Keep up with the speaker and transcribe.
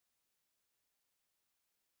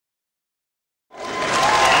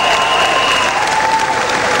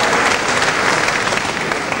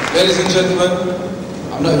Ladies and gentlemen,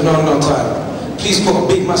 I'm not even on time. Please put a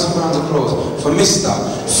big massive round of applause for Mr.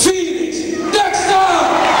 Felix Dexter!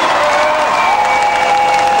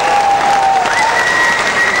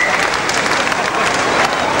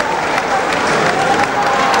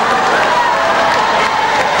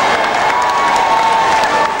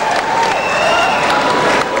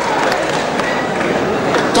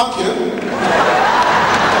 Thank you.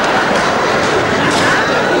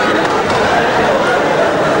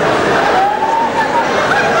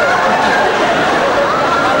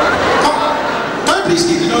 Please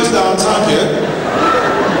keep the noise down, thank you.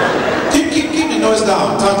 Keep the noise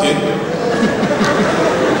down, thank you.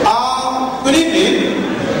 Good evening.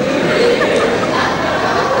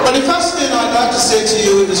 But the first thing I'd like to say to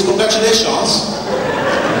you is congratulations.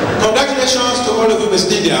 Congratulations to all of you West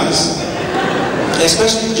Indians,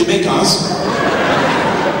 especially Jamaicans,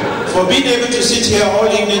 for being able to sit here all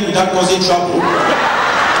evening without causing trouble.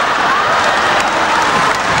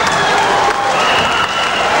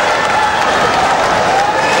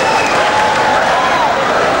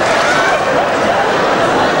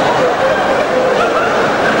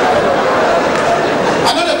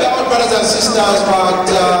 Sisters, but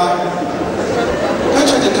why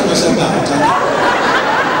don't you calm yourself down?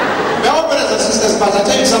 We're all brothers and sisters, but I'll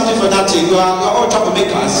tell you something for nothing. We're all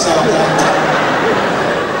troublemakers. So,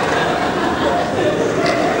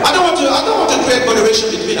 I don't want to create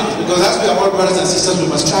moderation between us, because as we are all brothers and sisters, we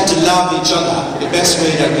must try to love each other the best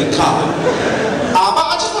way that we can. But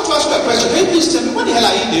I just want to ask you a question. Can you please tell me, what the hell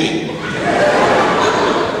are you doing?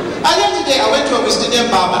 Earlier today, I went to a West Indian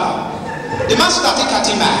barber. The man started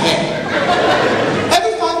cutting my hair.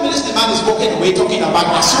 Every 5 minutes, the man is walking away talking about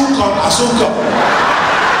Asunko. I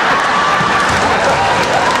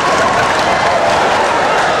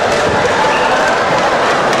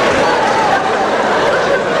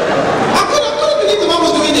couldn't believe the man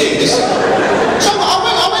was doing this. So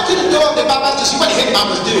I went to the door of the barber to see what the hell the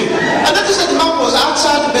man was doing. And noticed that the man was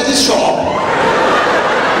outside the betting shop,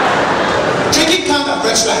 drinking cans and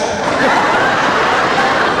bread strap.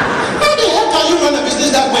 You run a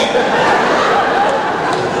business that way.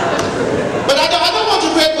 But I don't want to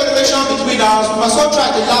create moderation between us. We must all try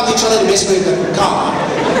to love each other the best way that we can,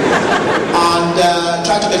 and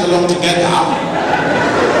try to get along together.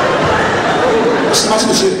 Try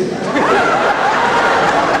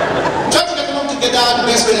to get along together the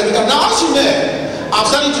best way that we can. Now, as you know, I'm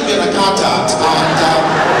starting to be an accountant, and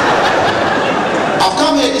I've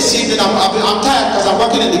come here this evening. I'm tired because I'm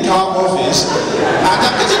working in the car office, and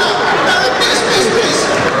I'm getting please.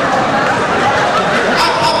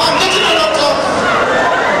 I'm getting a lot of.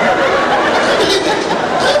 I can't believe it.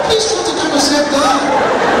 Can you please try to calm yourself down?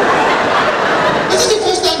 This is the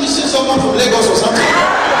first time you see someone from Lagos or something.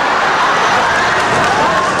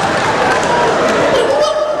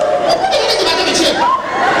 What the hell is the matter with you?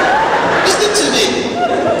 Listen to me.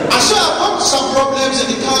 I'm sure I've got some problems in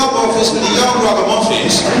the car office with the young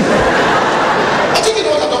ragamuffins. I think you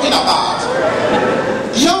know what I'm talking about.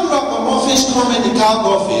 Young ragamuffins come in the car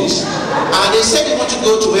office and they say they want to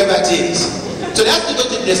go to wherever it is. So they have to go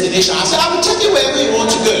to the destination. I said, I will take you wherever you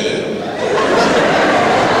want to go.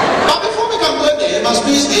 But before we can go there, you must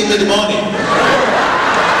please give me the money.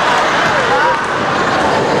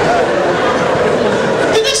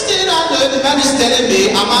 The next thing I know, the man is telling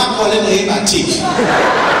me, am I calling him a thief?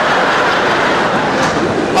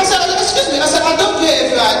 I said, excuse me. I said, I don't care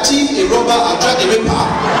if you are a thief, a robber, a drug ripper.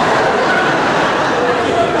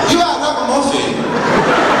 You are a ragamuffin.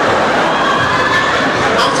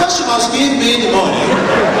 And first you must give me the money,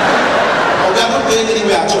 or we are not going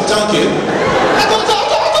anywhere at all. Thank you. I told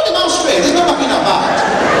the man straight. There's no backing about.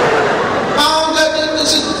 And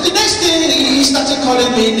the next thing he started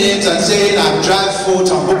calling me names and saying I'm dry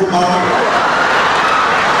foot and Pokemon.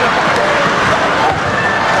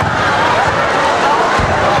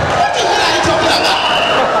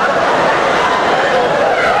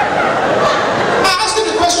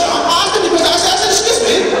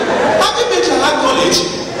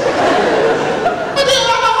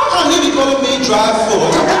 Drive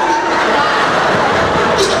forward.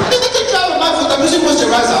 It's not a drive on my foot. I'm using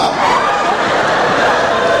moisturizer.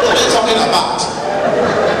 What are you talking about?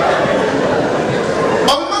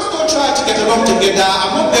 But we must all try to get along together.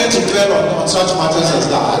 I'm not going to dwell on such matters as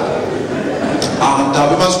that. And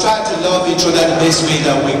we must try to love each other the best way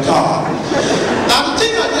that we can. Now the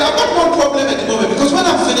thing that I've got one problem at the moment, because when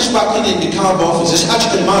I'm finished working in the car office, as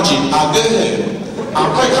you can imagine, I'll go home. I'm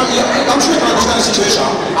sure you can understand the situation.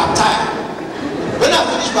 I'm tired. When I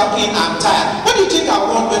finish working, I'm tired. What do you think I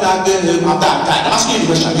want when I go home after I'm tired? I'm asking you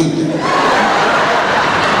the question.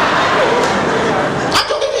 I'm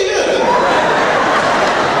talking to you.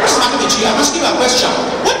 Listen asking you a question.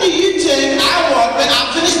 What do you think I want when I'm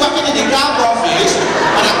finished working in the ground office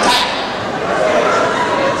and I'm tired?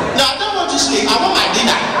 Now, I don't want to sleep. I want my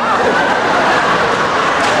dinner.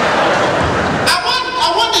 I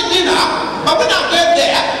want the dinner, but when I get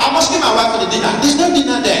there, I'm asking my wife for the dinner. There's no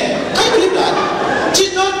dinner there. Can you believe that?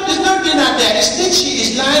 There's no dinner there. Instead, she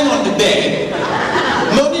is lying on the bed,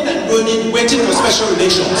 moaning and groaning, waiting for special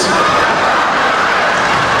relations.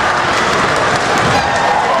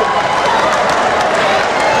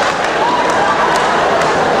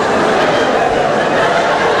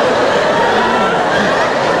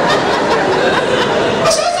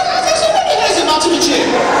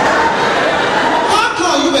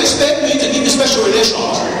 Expect me to give you special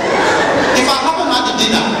relations if I haven't had the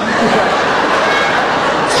dinner.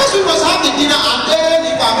 First we must have the dinner, and then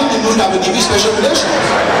if I'm in the mood I will give you special relations.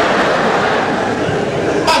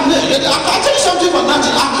 And then I'll tell you something for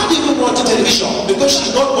nothing. I can't even watch the television because she's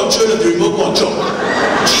not controlling the remote control.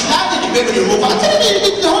 She's not in the bed with the remote. I tell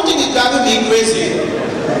you, the whole thing is driving me crazy.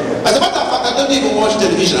 As a matter of fact, I don't even watch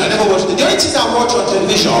television. I never watch the only things I watch on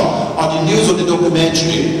television are the news or the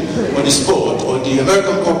documentary or the sport or the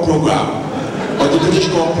American Cup program or the British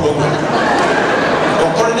Cup program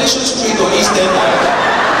or Coronation Street or East End or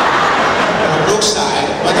Brookside.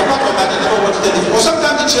 But apart from that, I never watch television. Or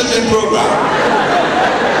sometimes the children program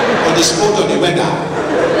or the sport or the weather.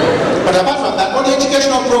 But apart from that, all the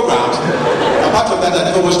educational programs, apart from that, I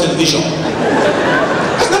never watch television.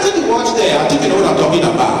 There's nothing to watch there. I think you know what I'm talking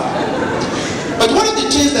about. But one of the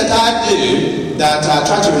things that I do, that I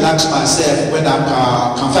try to relax myself when I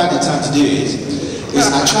can find the time to do it, is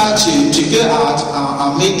I try to go out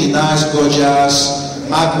and meet the nice, gorgeous,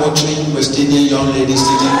 mouth-watering West Indian young ladies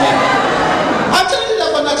sitting there. I'm telling you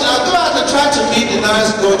that for nothing. I go out and try to meet the nice,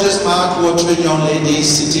 gorgeous, mouth-watering young ladies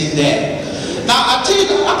sitting there. Now, I tell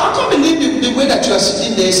you, I can't believe the way that you are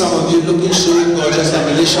sitting there, some of you looking so gorgeous and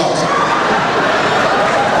delicious.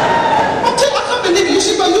 You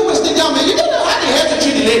see, but you West Indian men, you don't know how the hell to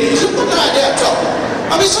treat the ladies. You put no idea at all.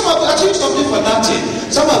 I mean, some of you, I tell you something for nothing.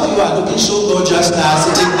 Some of you are looking so gorgeous now,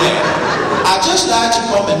 sitting there. I just like to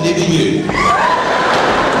come and live in you.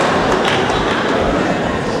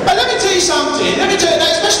 But let me tell you something. Let me tell you,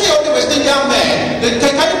 especially all the West Indian men.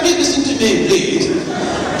 Can you please listen to me, please?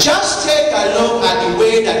 Just take a look at the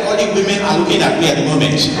way that all the women are looking at me at the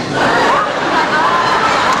moment.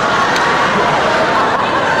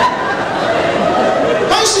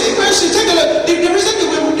 Take a look.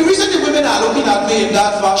 The reason the women are looking at me in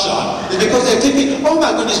that fashion is because they're thinking, oh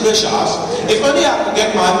my goodness gracious, if only I could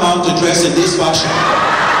get my mom to dress in this fashion.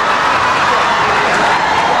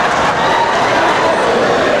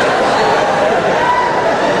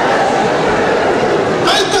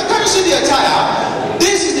 Can you see the attire?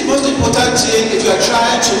 This is the most important thing if you are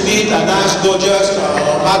trying to meet a nice, gorgeous,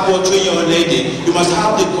 hard-working young lady. You must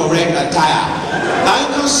have the correct attire. Now you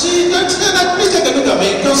can see, please take a look at me.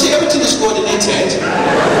 You can see everything is coordinated.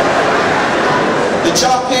 The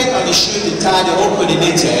jacket and the shoes, the tie, they're all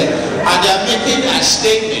coordinated, and they are making a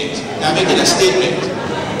statement. They are making a statement.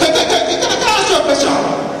 Can I ask you a question?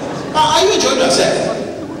 Are you enjoying yourself?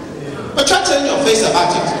 But try telling your face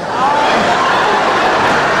about it.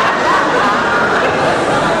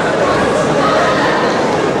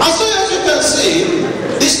 And so as you can see,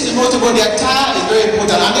 this is the most important. The attire is very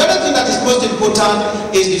important. And the other thing that is most important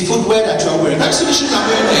is the footwear that you are wearing. Can you see the shoes I'm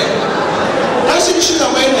wearing here? Can you see the shoes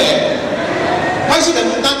I'm wearing here? Can you see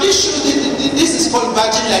them? Now these shoes, this is called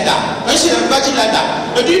virgin leather. Can you see them? Virgin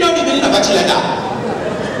leather. But do you know the meaning of virgin leather?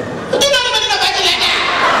 Do you know the meaning of virgin leather?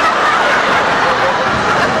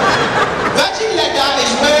 Virgin leather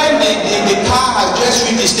is when the car has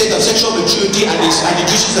just reached the state of sexual maturity and the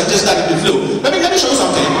juices have just started to flow. Let me show you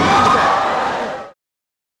something.